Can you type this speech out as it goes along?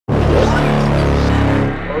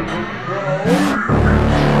You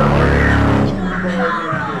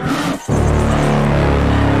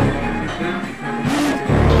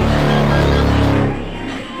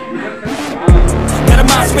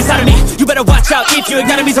better watch out if you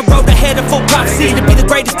gotta be the road ahead of full prophecy to be the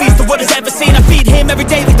greatest beast the world has ever seen. I feed him every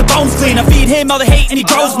day like the bones clean. I feed him all the hate and he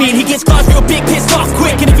grows mean. He gets claws real big, pissed off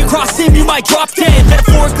quick, and if you cross him you might drop dead.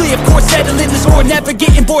 Metaphorically, of course, settling the score, never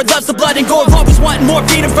getting bored, loves the blood and gore, always wanting more,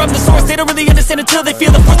 freedom from the source. They don't really understand until they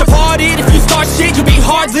feel the force departed. If you start shit, you'll be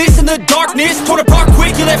heartless in the darkness, torn apart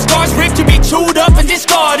quick, you left scars ripped, you'll be chewed up and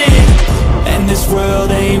discarded. And this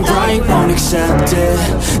world ain't right, won't accept it.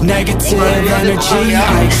 Negative energy,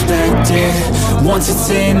 I expect it. Once it's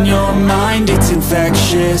in your mind, it's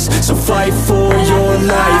infectious. So fight for your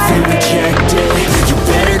life and reject it. You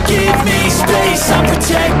better give me space, I'm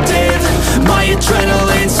protective. My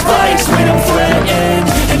adrenaline spikes when I'm threatened.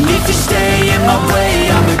 And if you stay in my way,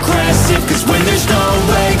 I'm aggressive. Cause when there's no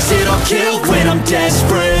exit, I'll kill when I'm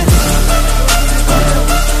desperate.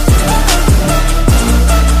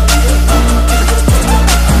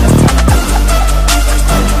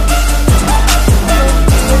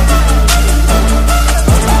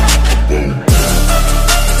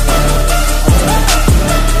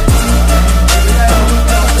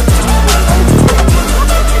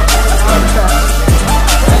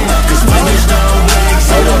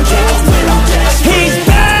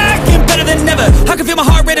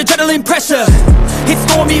 Adrenaline pressure, it's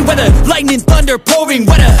stormy weather, lightning, thunder, pouring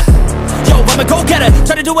weather. Yo, I'm a go-getter,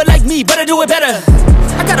 try to do it like me, but I do it better.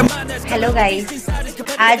 I got a mind that's... hello guys,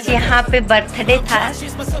 आज यहाँ पे birthday था,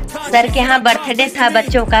 sir के यहाँ birthday था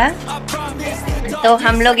बच्चों का, तो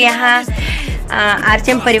हम लोग यहाँ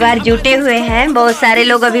आरचम परिवार जुटे हुए हैं। बहुत सारे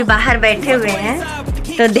लोग अभी बाहर बैठे हुए हैं।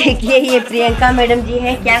 तो देखिए ये प्रियंका मैडम जी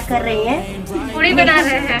हैं, क्या कर रही हैं? पूड़ी बना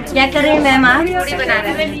रहे हैं। क्या कर रहे हैं मैम आप? पूड़ी बना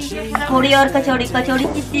रहे हैं। पूड़ी और कचौड़ी। कचौड़ी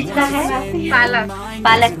किस चीज का है?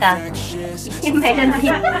 पालक का। मैडम जी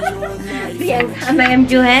प्रियंका मैम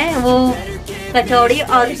जो है वो कचौड़ी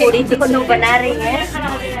और पूड़ी दोनों बना रही है।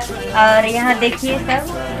 और यहाँ देखिए सब,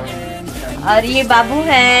 और ये बाबू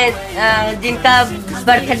है जिनका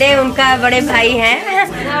बर्थडे उनका बड़े भाई हैं,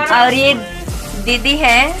 और ये दीदी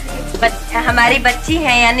है, हमारी बच्ची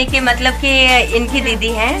है, यानी कि मतलब कि इनकी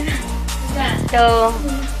दीदी है। तो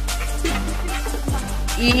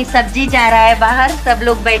ये सब्जी जा रहा है बाहर, सब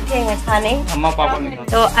लोग बैठे हैं खाने।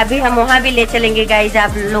 तो अभी हम वहाँ भी ले चलेंगे गाइज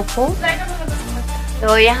आप लोग को।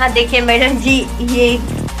 तो यहाँ देखिए मैडम जी ये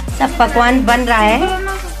सब पकवान बन रहा है।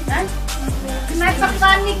 मैं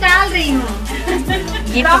पकवान निकाल रही हूँ।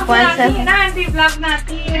 ये पकवान सब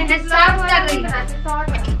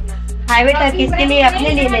हाईवे तक इसके लिए अपने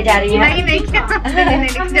लिए ले जा रही है।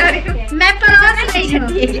 मैं परोस रही हूँ।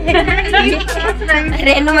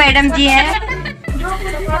 रेनू मैडम जी है।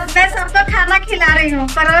 मैं सबको खाना खिला रही हूँ,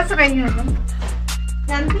 परोस रही हूँ।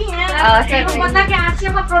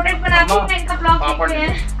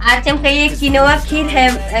 आरचम का ये किनोवा खीर है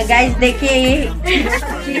गाइस, देखिए ये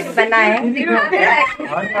खीर बना है।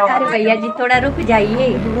 अरे भैया जी थोड़ा रुक जाइए,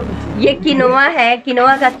 ये किनोवा है,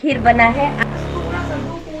 किनोवा का खीर बना है।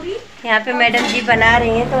 यहाँ पे मैडम जी बना रही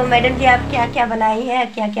हैं। तो मैडम जी आप क्या क्या बनाई है,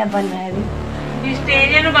 क्या क्या बन रहा है अभी?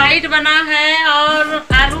 वेजिटेरियन वाइट बना है, और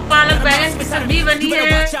आलू पालक बैंगन की सब्जी बनी है,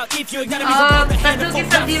 और कद्दू की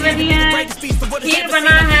सब्जी बनी है, खीर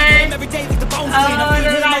बना है, और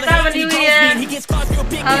रायता बनी हुई है,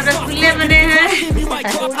 और रसगुल्ले बने हैं,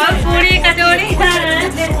 और पूरी कचौड़ी है।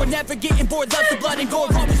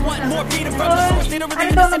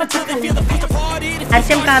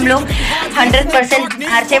 आरचम का हम लोग 100%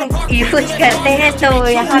 आरचम यूज करते हैं। तो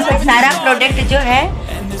यहाँ पे सारा प्रोडक्ट जो है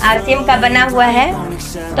आरचम का बना हुआ है।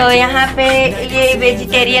 तो यहाँ पे ये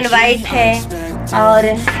वेजिटेरियन वाइट है, और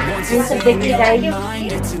ये सब देखिएगा।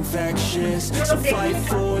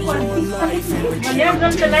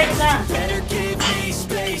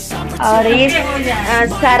 और ये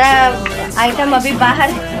सारा आइटम अभी बाहर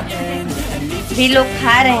भी लोग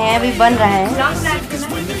खा रहे हैं, अभी बन रहा है।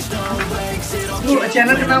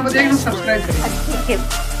 चैनल का नाम बताइए, सब्सक्राइब करिए।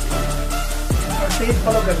 ठीक है,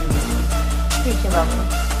 फॉलो कर दीजिए। ठीक है बाबू।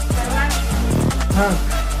 हाँ।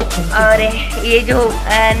 और ये जो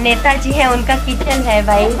नेताजी है उनका किचन है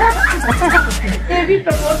भाई।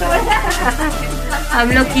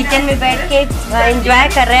 हम लोग किचन में बैठ के एंजॉय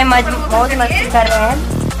कर रहे हैं, मौज मस्ती कर रहे हैं।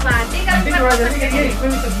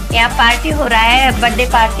 यहाँ पार्टी हो रहा है, बर्थडे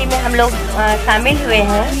पार्टी में हम लोग शामिल हुए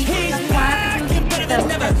हैं।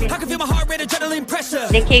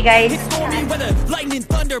 देखिए गाइस,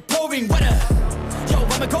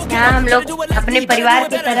 यहाँ हम लोग अपने परिवार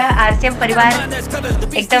की तरह आरचम परिवार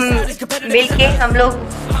एकदम मिल के हम लोग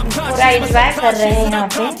पूरा एंजॉय कर रहे हैं यहाँ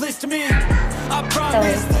पे। I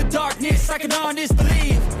promise the darkness I can honest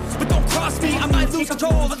believe, but don't cross me, I might lose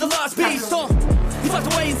control of the lost beast. He's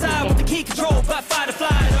locked away inside with the key control by fight or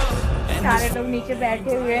flight. सारे लोग नीचे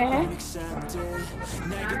बैठे हुए हैं।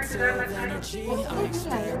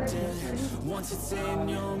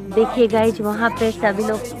 देखिए guys, वहाँ पे सभी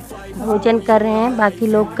लोग भोजन कर रहे हैं, बाकी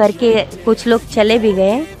लोग करके कुछ लोग चले भी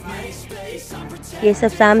गए। ये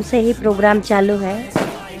सब शाम से ही प्रोग्राम चालू है।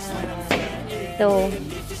 तो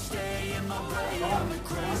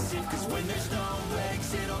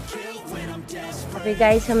अभी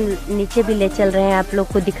गाइज हम नीचे भी ले चल रहे हैं आप लोग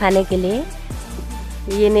को दिखाने के लिए।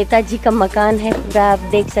 ये नेताजी का मकान है पूरा, आप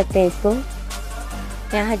देख सकते हैं इसको।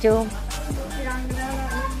 यहाँ जो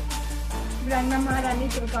महारानी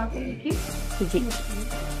दुर्गावती की जी,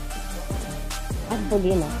 आप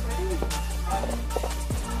बोलिए ना।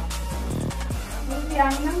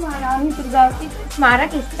 महारानी दुर्गावती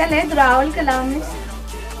स्मारक स्थल है दुरावल कला में,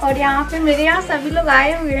 और यहाँ पे मेरे यहाँ सभी लोग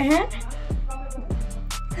आए हुए हैं।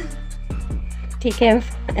 ठीक है,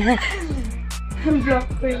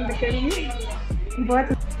 ब्लॉग को एंड करेंगे। बहुत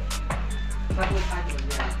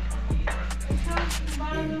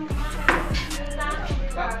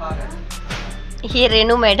ये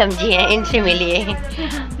रेनू मैडम जी हैं, इनसे मिलिए।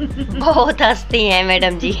 बहुत हंसती हैं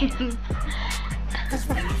मैडम जी।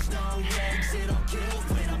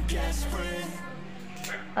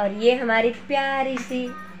 और ये हमारी प्यारी सी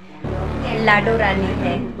लाडो रानी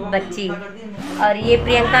है बच्ची, और ये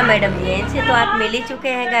प्रियंका मैडम जी हैं। इनसे तो आप मिल ही चुके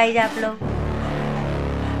हैं गाइज आप लोग।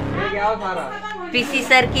 पीसी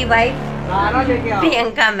सर की वाइफ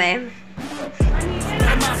प्रियंका मैम।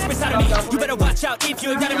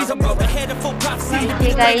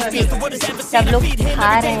 ये गाइस सब लोग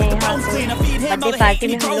खा रहे हैं यहाँ पे, बर्थडे पार्टी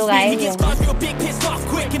में हम लोग आए हुए हैं।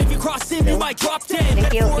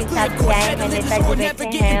 देखिए उसके साथ आए हैं, नेताजी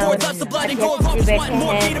बैठे हैं और अध्यक्ष जी बैठे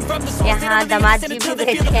हैं, यहाँ दामाद जी भी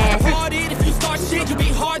बैठे हैं।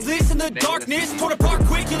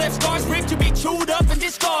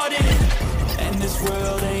 And this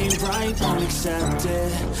world ain't right, don't accept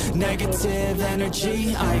it. Negative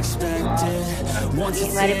energy, I expect it. Once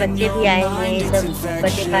it's हमारे बच्चे भी आए हैं। सब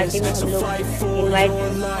बर्थडे पार्टी में हम लोग इनवाइट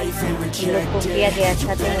लोग को किया गया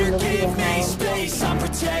था, तो हम लोग भी यहाँ आए।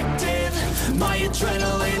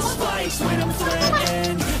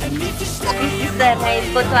 सर है,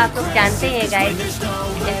 इनको तो आप लोग जानते हैं गाइस,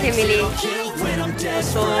 जैसे मिले तो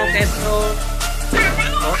कैसे हो?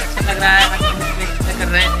 बहुत अच्छा लग रहा है, कर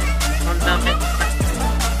रहे हैं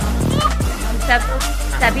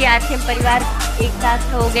सभी आश्रम परिवार एक साथ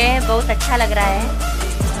हो गए हैं, बहुत अच्छा लग रहा है।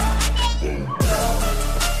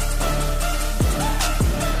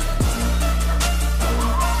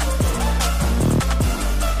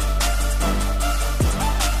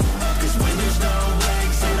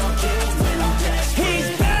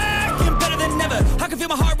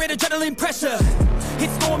 Adrenaline pressure,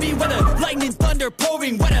 it's stormy weather, lightning, thunder,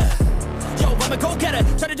 pouring weather. Yo, I'm a go-getter,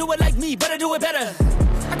 try to do it like me, better do it better.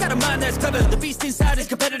 I got a mind that's clever, the beast inside is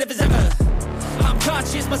competitive as ever. I'm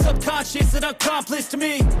conscious, my subconscious, an accomplice to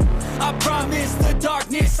me. I promise the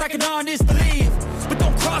darkness, I can honest believe, but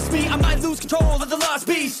don't cross me, I might lose control of the lost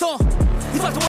beast. He's locked away.